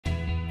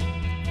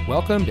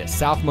Welcome to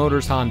South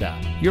Motors Honda,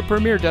 your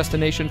premier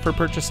destination for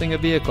purchasing a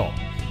vehicle.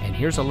 And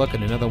here's a look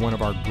at another one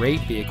of our great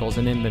vehicles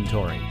in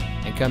inventory.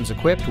 And comes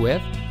equipped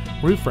with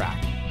roof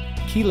rack,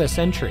 keyless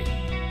entry,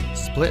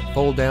 split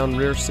fold-down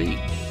rear seat,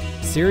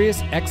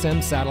 Sirius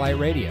XM satellite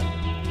radio,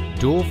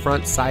 dual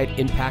front side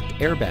impact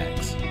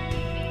airbags,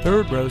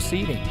 third row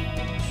seating,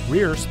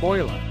 rear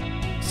spoiler,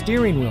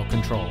 steering wheel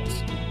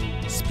controls,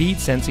 speed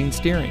sensing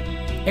steering,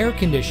 air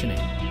conditioning,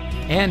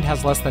 and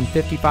has less than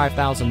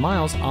 55,000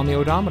 miles on the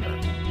odometer.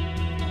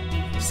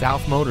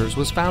 South Motors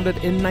was founded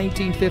in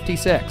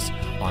 1956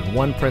 on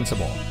one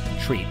principle: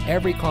 treat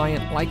every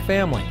client like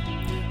family.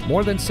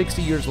 More than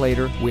 60 years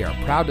later, we are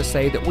proud to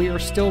say that we are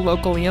still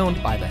locally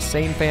owned by the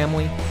same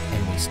family,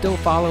 and we still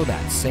follow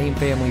that same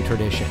family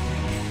tradition.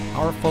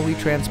 Our fully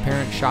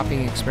transparent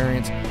shopping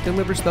experience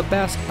delivers the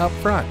best up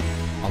front,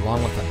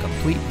 along with a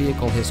complete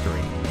vehicle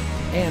history.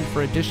 And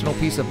for additional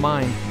peace of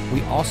mind,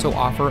 we also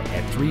offer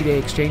a 3-day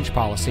exchange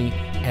policy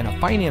and a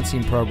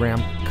financing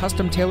program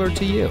custom tailored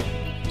to you.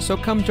 So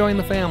come join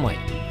the family.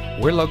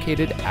 We're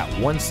located at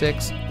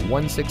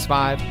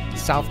 16165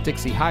 South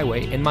Dixie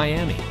Highway in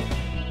Miami.